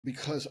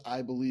Because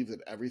I believe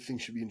that everything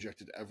should be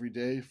injected every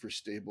day for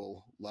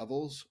stable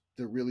levels,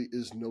 there really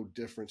is no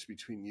difference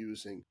between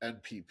using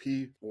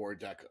NPP or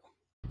Deca.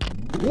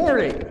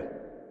 Warning!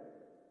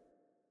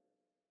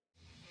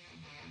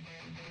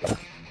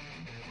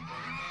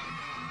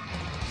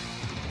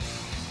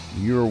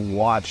 You're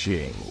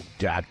watching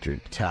Dr.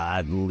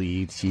 Todd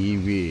Lee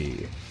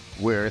TV,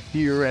 where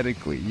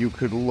theoretically you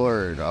could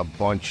learn a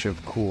bunch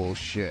of cool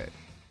shit.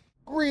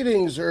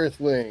 Greetings,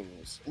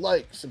 Earthlings!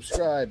 Like,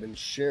 subscribe, and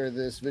share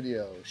this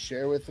video.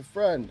 Share with a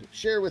friend.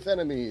 Share with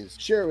enemies.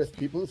 Share with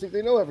people who think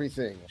they know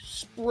everything.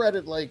 Spread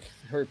it like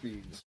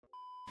herpes.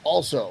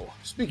 Also,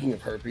 speaking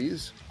of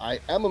herpes, I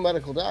am a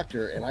medical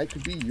doctor and I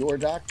could be your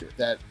doctor.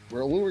 That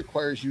only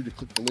requires you to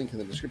click the link in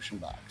the description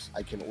box.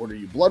 I can order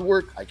you blood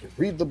work, I can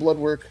read the blood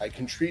work, I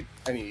can treat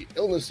any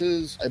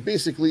illnesses.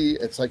 Basically,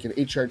 it's like an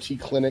HRT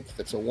clinic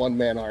that's a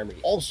one-man army.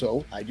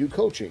 Also, I do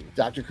coaching.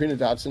 Dr. Karina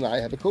Dodson and I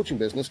have a coaching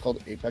business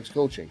called Apex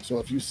Coaching. So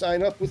if you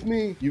sign up with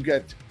me, you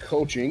get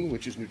coaching,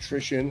 which is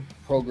nutrition,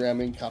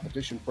 programming,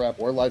 competition prep,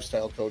 or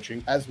lifestyle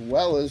coaching, as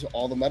well as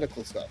all the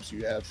medical stuff. So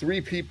you have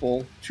 3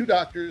 people, 2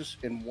 doctors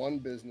in one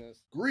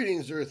business.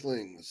 Greetings,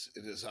 Earthlings.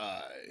 It is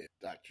I,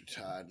 Dr.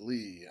 Todd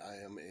Lee.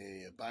 I am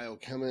a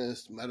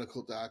biochemist,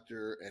 medical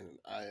doctor, and an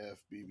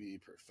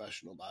IFBB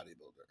professional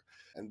bodybuilder.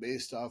 And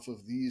based off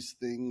of these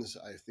things,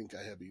 I think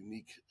I have a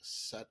unique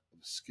set of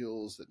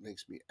skills that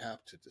makes me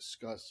apt to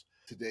discuss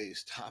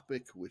today's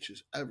topic, which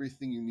is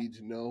everything you need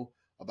to know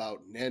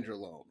about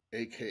Nandrolone,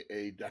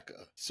 aka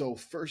Deca. So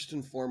first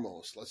and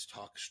foremost, let's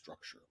talk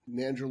structure.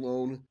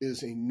 Nandrolone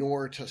is a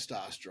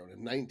nortestosterone,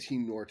 a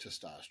 19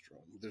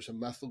 nortestosterone. There's a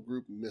methyl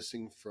group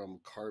missing from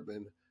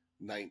carbon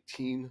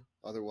 19,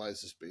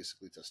 otherwise it's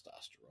basically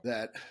testosterone.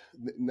 That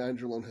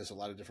Nandrolone has a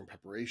lot of different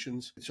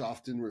preparations. It's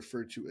often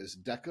referred to as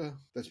Deca.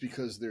 That's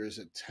because there is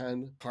a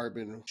 10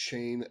 carbon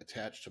chain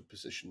attached to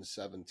position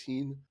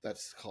 17.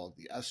 That's called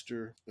the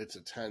ester. It's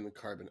a 10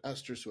 carbon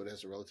ester, so it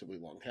has a relatively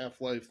long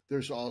half-life.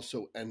 There's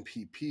also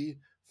NPP,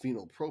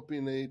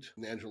 Phenylpropionate,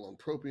 Nandrolone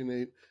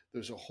propionate.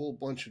 There's a whole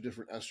bunch of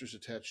different esters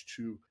attached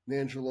to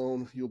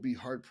Nandrolone. You'll be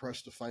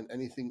hard-pressed to find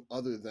anything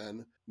other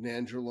than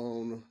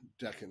Nandrolone,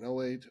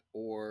 Decanoate,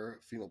 or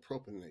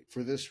Phenylpropionate.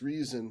 For this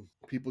reason,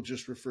 people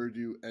just refer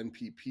to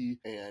NPP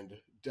and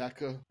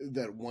Deca,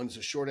 that one's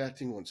a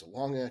short-acting, one's a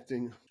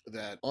long-acting,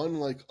 that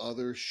unlike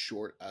other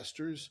short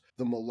esters,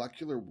 the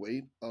molecular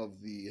weight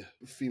of the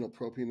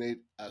phenylpropionate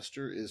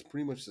ester is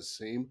pretty much the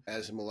same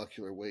as the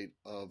molecular weight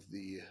of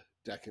the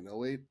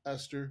decanoate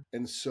ester,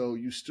 and so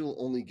you still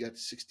only get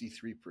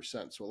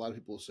 63%. So a lot of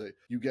people say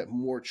you get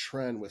more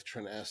tren with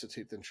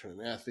trenacetate than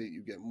trenathate,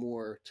 you get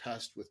more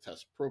test with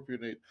test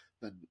propionate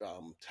than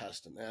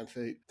test and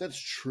anthate. That's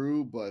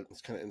true, but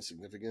it's kind of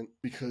insignificant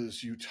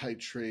because you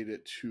titrate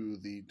it to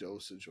the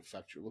dosage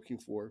effect you're looking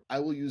for. I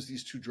will use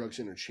these 2 drugs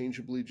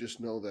interchangeably. Just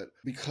know that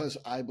because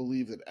I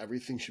believe that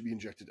everything should be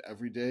injected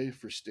every day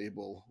for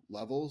stable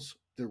levels,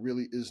 there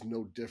really is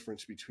no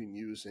difference between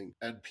using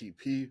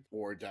NPP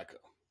or Deca.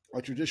 I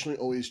traditionally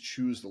always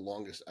choose the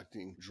longest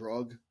acting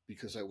drug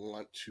because I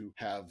want to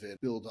have it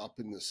build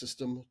up in the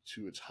system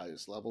to its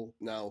highest level.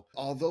 Now,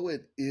 although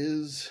it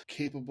is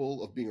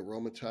capable of being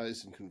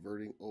aromatized and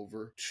converting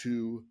over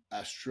to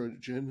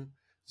estrogen,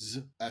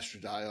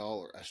 estradiol,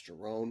 or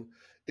esterone,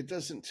 it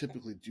doesn't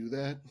typically do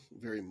that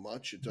very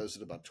much. It does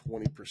at about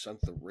 20%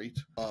 the rate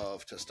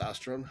of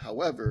testosterone.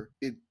 However,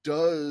 it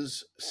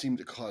does seem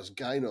to cause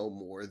gyno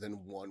more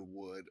than one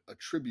would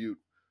attribute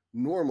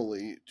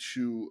normally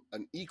to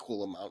an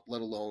equal amount, let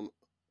alone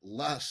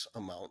less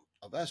amount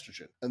of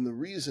estrogen. And the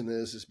reason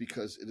is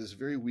because it is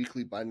very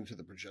weakly binding to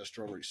the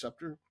progesterone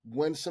receptor.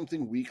 When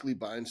something weakly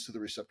binds to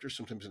the receptor,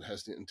 sometimes it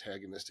has the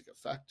antagonistic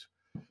effect.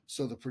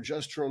 So the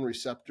progesterone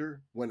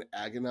receptor, when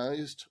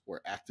agonized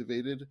or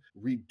activated,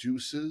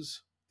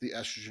 reduces the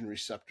estrogen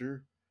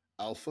receptor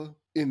alpha.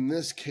 In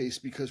this case,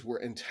 because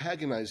we're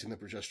antagonizing the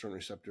progesterone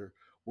receptor,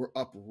 we're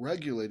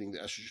upregulating the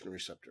estrogen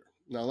receptor.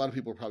 Now, a lot of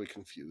people are probably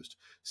confused.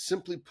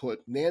 Simply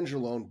put,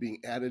 Nandrolone being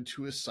added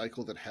to a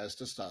cycle that has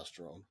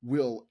testosterone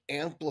will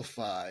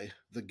amplify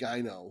the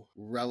gyno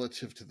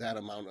relative to that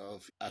amount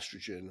of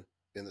estrogen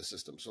in the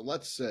system. So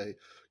let's say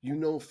you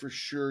know for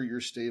sure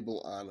you're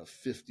stable on a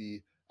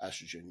 50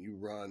 estrogen. You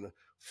run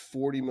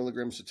 40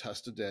 milligrams of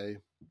test a day.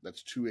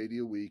 That's 280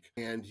 a week.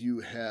 And you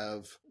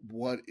have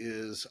what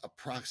is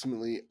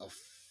approximately a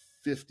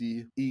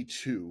 50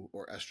 E2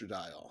 or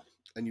estradiol,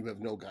 and you have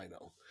no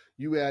gyno.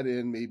 You add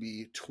in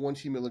maybe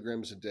 20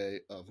 milligrams a day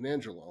of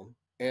Nandrolone,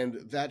 and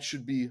that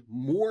should be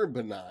more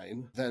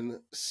benign than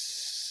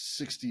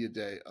 60 a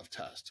day of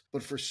test.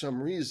 But for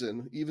some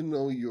reason, even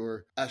though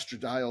your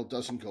estradiol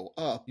doesn't go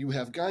up, you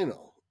have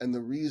gyno. And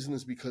the reason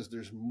is because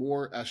there's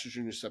more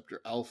estrogen receptor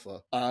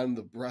alpha on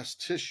the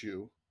breast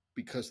tissue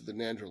because of the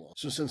Nandrolone.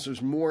 So since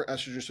there's more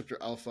estrogen receptor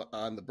alpha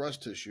on the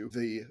breast tissue,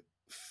 the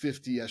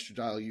 50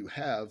 estradiol you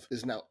have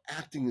is now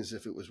acting as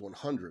if it was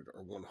 100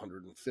 or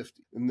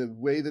 150. And the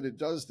way that it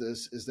does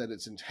this is that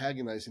it's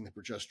antagonizing the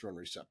progesterone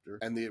receptor,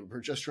 and the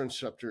progesterone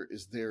receptor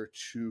is there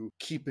to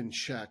keep in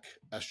check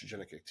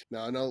estrogenic activity.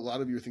 Now, I know a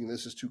lot of you are thinking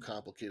this is too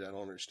complicated. I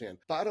don't understand.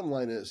 Bottom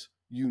line is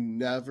you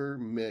never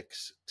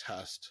mix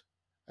test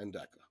and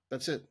Deca.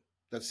 That's it.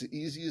 That's the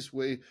easiest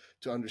way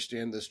to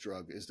understand this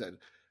drug, is that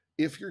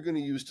if you're going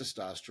to use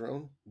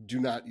testosterone, do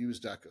not use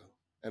Deca.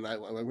 And I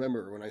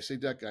remember, when I say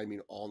Deca, I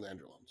mean all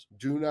nandrolones.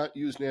 Do not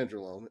use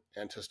nandrolone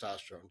and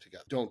testosterone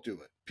together. Don't do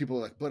it. People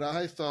are like, but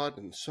I thought,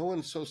 and so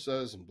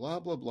says, and blah,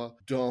 blah, blah.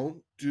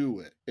 Don't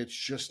do it. It's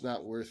just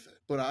not worth it.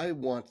 But I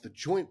want the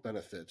joint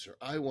benefits, or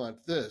I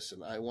want this,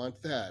 and I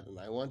want that, and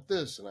I want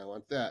this, and I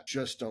want that.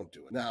 Just don't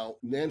do it. Now,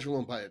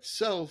 nandrolone by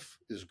itself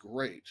is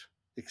great,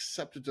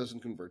 except it doesn't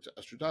convert to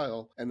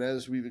estradiol. And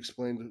as we've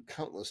explained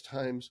countless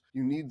times,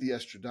 you need the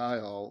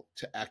estradiol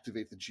to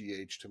activate the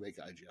GH to make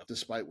IGF.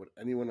 Despite what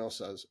anyone else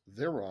says,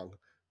 they're wrong.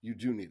 You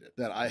do need it.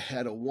 That I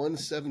had a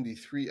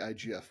 173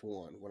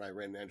 IGF-1 when I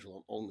ran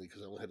nandrolone only,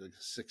 because I only had a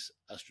 6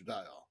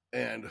 estradiol.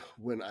 And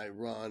when I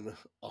run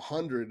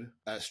 100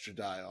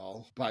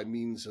 estradiol by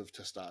means of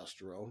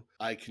testosterone,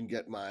 I can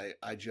get my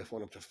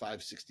IGF-1 up to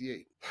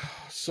 568.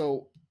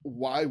 So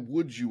why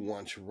would you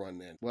want to run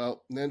nandrolone?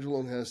 Well,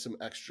 nandrolone has some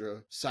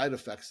extra side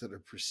effects that are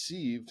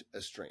perceived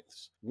as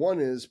strengths. One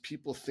is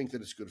people think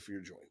that it's good for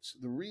your joints.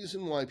 The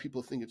reason why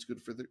people think it's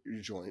good for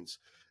your joints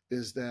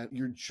is that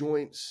your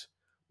joints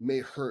may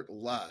hurt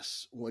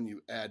less when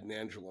you add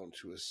nandrolone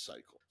to a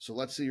cycle. So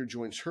let's say your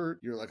joints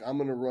hurt. You're like, I'm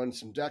going to run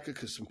some Deca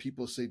because some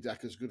people say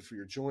Deca is good for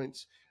your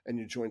joints, and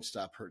your joints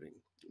stop hurting.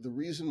 The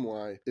reason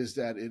why is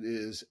that it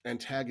is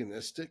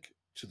antagonistic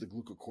to the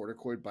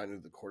glucocorticoid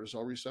binding to the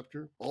cortisol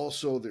receptor.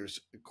 Also,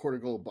 there's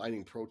cortisol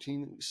binding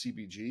protein,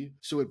 CBG.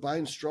 So it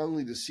binds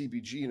strongly to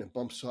CBG and it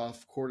bumps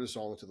off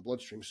cortisol into the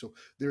bloodstream. So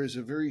there is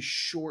a very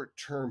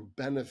short-term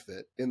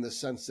benefit in the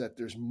sense that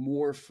there's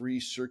more free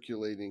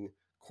circulating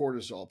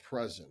cortisol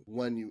present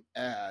when you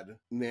add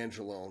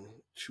nandrolone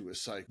to a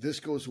cycle.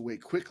 This goes away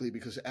quickly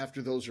because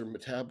after those are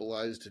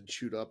metabolized and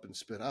chewed up and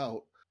spit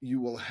out,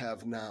 you will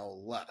have now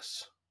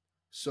less.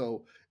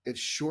 So it's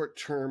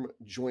short-term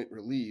joint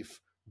relief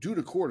due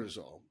to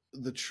cortisol.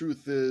 The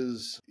truth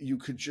is, you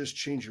could just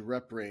change your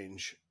rep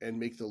range and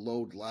make the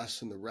load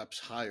less and the reps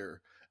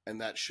higher, and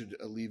that should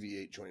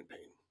alleviate joint pain.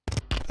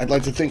 I'd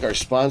like to thank our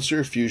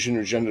sponsor, Fusion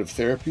Regenerative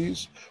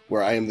Therapies,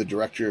 where I am the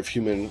Director of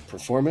Human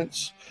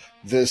Performance.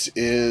 This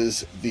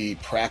is the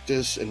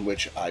practice in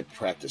which I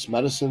practice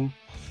medicine.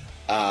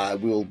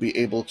 We'll be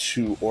able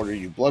to order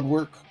you blood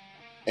work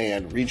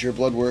and read your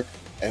blood work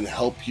and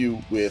help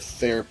you with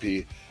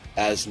therapy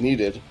as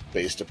needed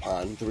based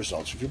upon the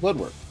results of your blood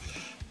work.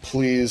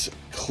 Please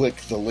click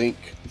the link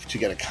to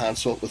get a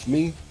consult with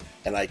me,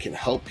 and I can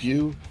help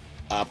you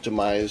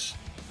optimize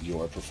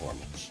your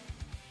performance.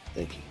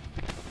 Thank you.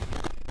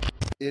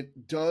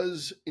 It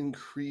does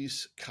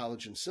increase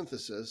collagen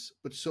synthesis,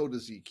 but so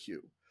does EQ.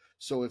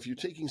 So if you're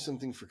taking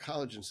something for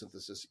collagen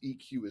synthesis,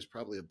 EQ is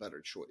probably a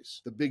better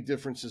choice. The big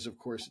difference is, of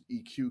course,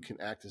 EQ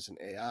can act as an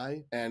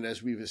AI. And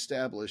as we've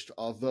established,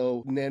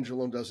 although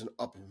nandrolone doesn't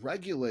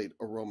upregulate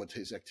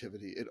aromatase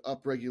activity, it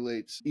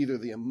upregulates either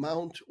the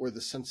amount or the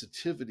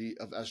sensitivity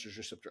of estrogen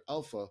receptor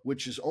alpha,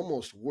 which is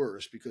almost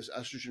worse because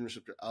estrogen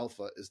receptor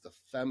alpha is the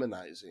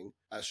feminizing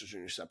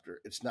estrogen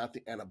receptor. It's not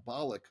the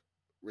anabolic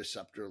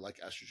receptor like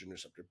estrogen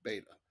receptor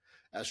beta.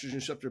 Estrogen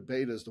receptor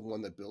beta is the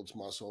one that builds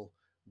muscle,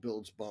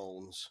 builds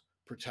bones,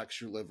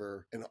 protects your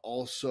liver, and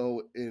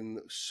also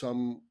in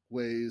some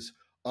ways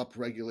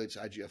upregulates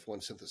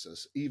IGF-1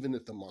 synthesis, even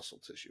at the muscle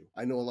tissue.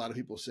 I know a lot of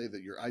people say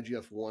that your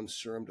IGF-1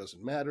 serum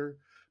doesn't matter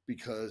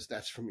because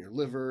that's from your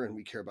liver and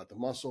we care about the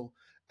muscle.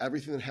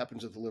 Everything that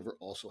happens at the liver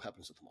also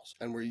happens at the muscle.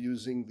 And we're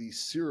using the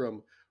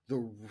serum,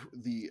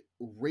 the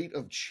rate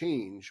of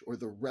change or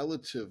the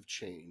relative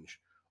change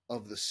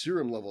of the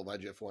serum level of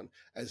IGF-1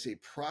 as a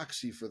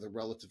proxy for the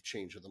relative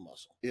change of the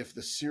muscle. If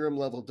the serum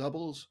level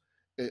doubles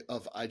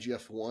of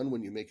IGF-1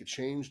 when you make a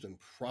change, then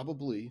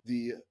probably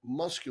the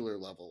muscular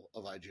level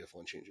of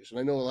IGF-1 changes. And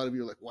I know a lot of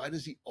you are like, why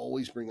does he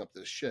always bring up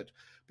this shit?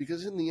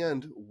 Because in the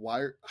end,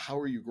 how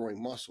are you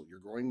growing muscle? You're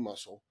growing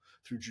muscle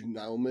through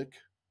genomic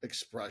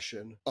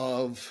expression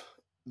of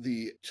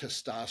the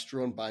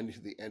testosterone binding to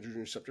the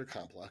androgen receptor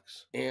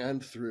complex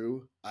and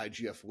through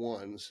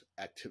IGF-1's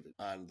activity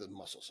on the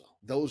muscle cell.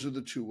 Those are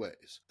the two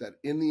ways that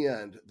in the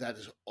end, that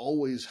is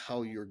always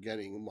how you're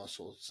getting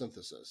muscle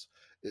synthesis,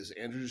 is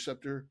androgen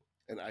receptor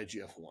and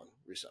IGF-1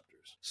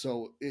 receptors.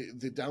 So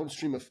the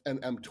downstream of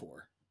mTOR,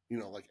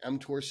 like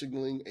mTOR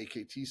signaling,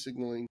 AKT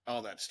signaling,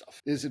 all that stuff.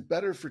 Is it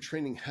better for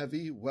training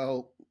heavy?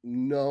 Well,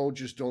 no,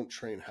 just don't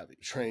train heavy.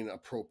 Train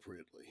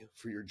appropriately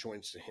for your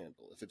joints to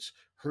handle. If it's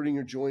hurting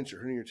your joints or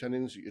hurting your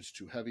tendons, it's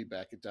too heavy,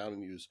 back it down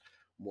and use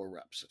more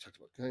reps. I talked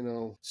about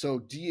Gyno. So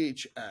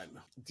DHN.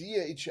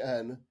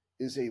 DHN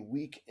is a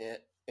weak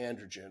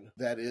androgen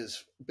that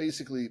is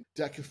basically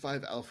Deca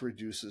 5-alpha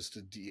reduces to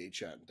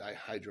DHN,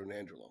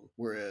 dihydronandrolone,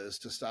 whereas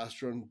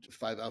testosterone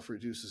 5-alpha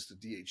reduces to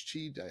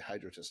DHT,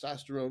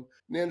 dihydrotestosterone.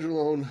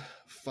 Nandrolone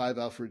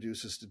 5-alpha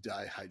reduces to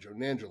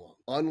dihydronandrolone.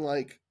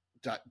 Unlike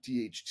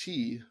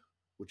DHT,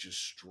 which is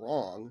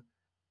strong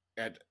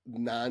at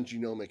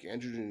non-genomic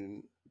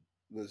androgen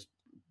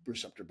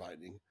receptor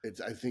binding,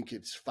 I think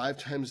it's 5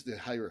 times the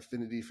higher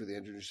affinity for the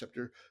androgen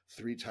receptor,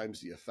 3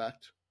 times the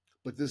effect.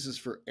 But this is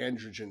for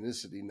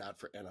androgenicity, not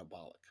for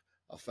anabolic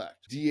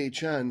effect.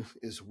 DHN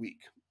is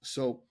weak,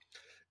 so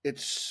it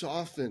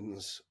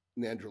softens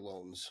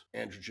nandrolone's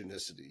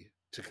androgenicity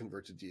to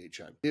convert to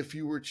DHN. If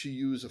you were to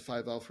use a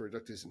 5-alpha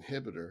reductase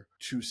inhibitor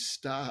to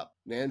stop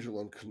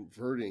nandrolone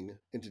converting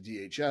into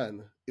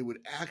DHN, it would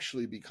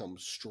actually become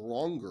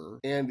stronger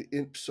and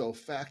ipso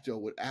facto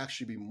would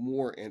actually be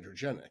more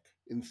androgenic.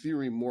 In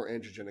theory, more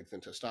androgenic than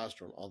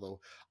testosterone, although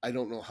I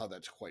don't know how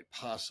that's quite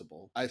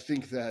possible. I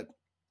think that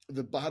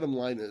the bottom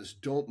line is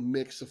don't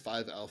mix a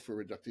 5-alpha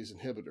reductase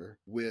inhibitor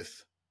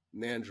with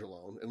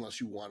nandrolone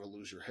unless you want to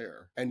lose your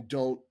hair. And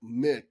don't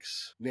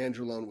mix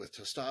nandrolone with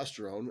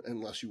testosterone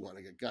unless you want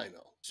to get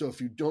gyno. So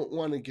if you don't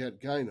want to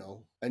get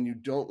gyno and you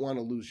don't want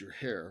to lose your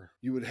hair,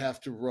 you would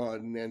have to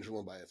run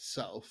nandrolone by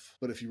itself.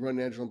 But if you run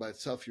nandrolone by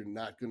itself, you're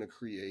not going to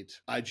create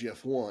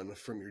IGF-1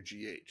 from your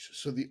GH.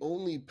 So the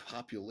only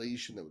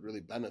population that would really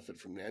benefit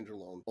from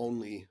nandrolone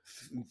only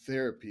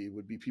therapy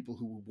would be people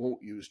who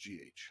won't use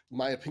GH.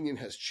 My opinion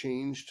has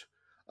changed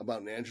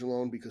about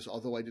nandrolone because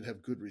although I did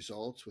have good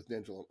results with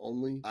nandrolone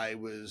only, I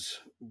was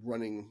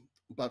running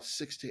about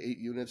 6 to 8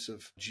 units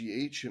of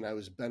GH and I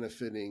was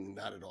benefiting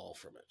not at all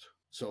from it.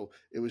 So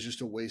it was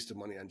just a waste of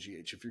money on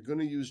GH. If you're going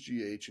to use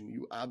GH, and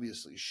you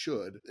obviously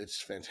should,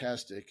 it's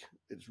fantastic.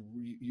 It's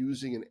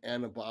using an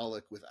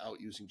anabolic without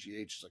using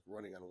GH is like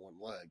running on one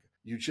leg.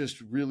 You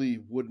just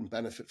really wouldn't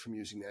benefit from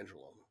using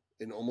nandrolone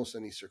in almost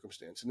any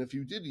circumstance. And if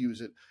you did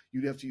use it,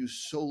 you'd have to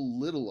use so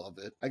little of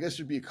it. I guess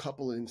there'd be a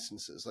couple of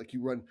instances, like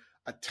you run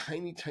a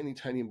tiny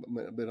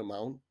bit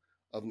amount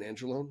of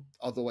nandrolone,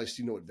 although I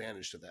see no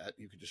advantage to that.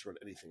 You could just run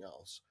anything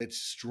else. It's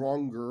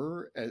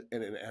stronger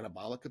in an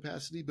anabolic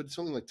capacity, but it's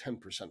only like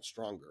 10%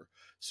 stronger.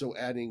 So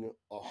adding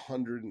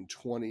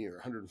 120 or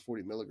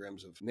 140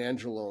 milligrams of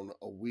nandrolone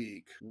a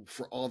week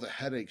for all the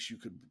headaches you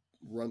could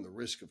run the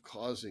risk of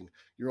causing,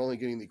 you're only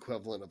getting the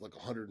equivalent of like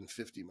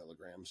 150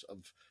 milligrams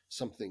of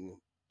something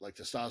like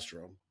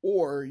testosterone.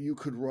 Or you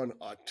could run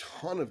a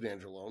ton of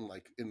nandrolone,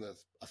 like in the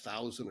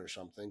 1,000 or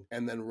something,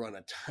 and then run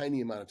a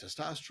tiny amount of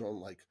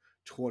testosterone, like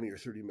 20 or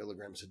 30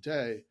 milligrams a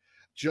day,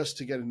 just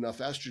to get enough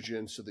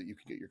estrogen so that you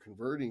can get your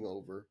converting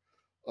over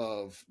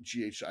of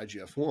GH to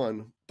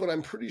IGF-1. But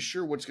I'm pretty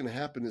sure what's going to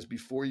happen is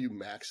before you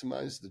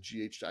maximize the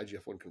GH to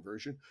IGF-1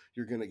 conversion,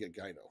 you're going to get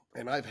gyno.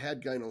 And I've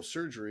had gyno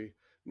surgery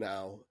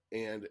now,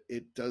 and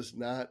it does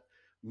not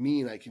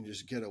mean I can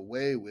just get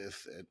away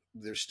with it.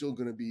 There's still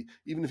going to be,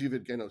 even if you've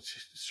had gyno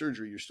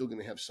surgery, you're still going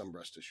to have some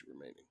breast tissue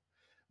remaining,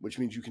 which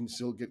means you can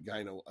still get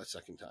gyno a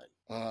second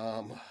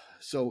time.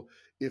 So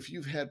if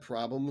you've had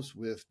problems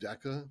with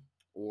Deca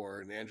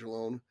or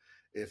nandrolone,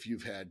 if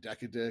you've had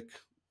Decadic,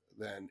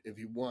 then if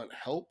you want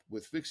help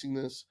with fixing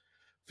this,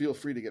 feel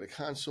free to get a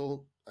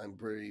consult. I'm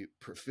very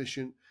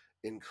proficient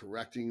in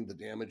correcting the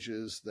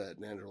damages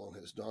that nandrolone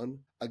has done.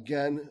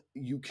 Again,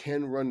 you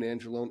can run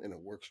nandrolone and it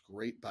works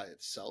great by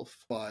itself,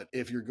 but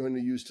if you're going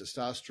to use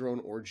testosterone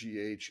or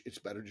GH, it's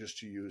better just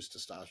to use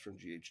testosterone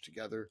GH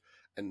together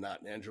and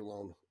not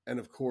nandrolone. And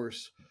of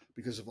course,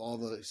 because of all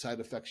the side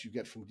effects you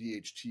get from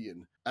DHT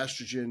and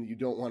estrogen, you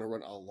don't want to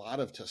run a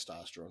lot of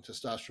testosterone.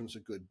 Testosterone's a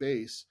good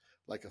base,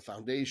 like a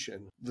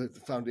foundation. The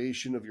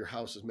foundation of your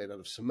house is made out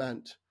of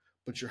cement,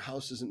 but your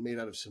house isn't made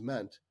out of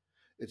cement.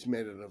 It's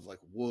made out of like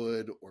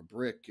wood or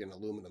brick and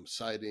aluminum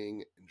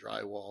siding and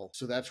drywall.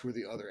 So that's where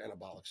the other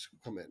anabolics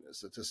come in.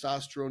 Is that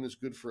testosterone is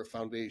good for a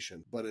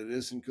foundation, but it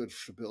isn't good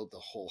to build the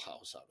whole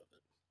house out of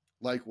it.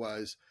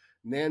 Likewise,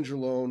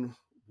 nandrolone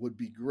would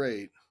be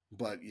great,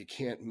 but you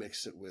can't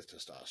mix it with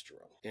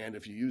testosterone. And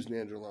if you use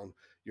nandrolone,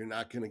 you're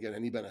not going to get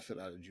any benefit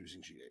out of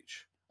using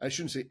GH. I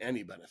shouldn't say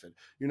any benefit.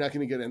 You're not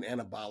going to get an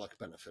anabolic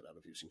benefit out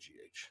of using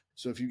GH.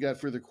 So if you've got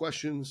further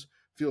questions,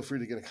 feel free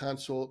to get a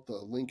consult. The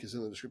link is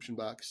in the description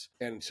box.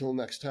 And until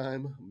next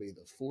time, may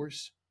the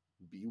force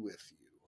be with you.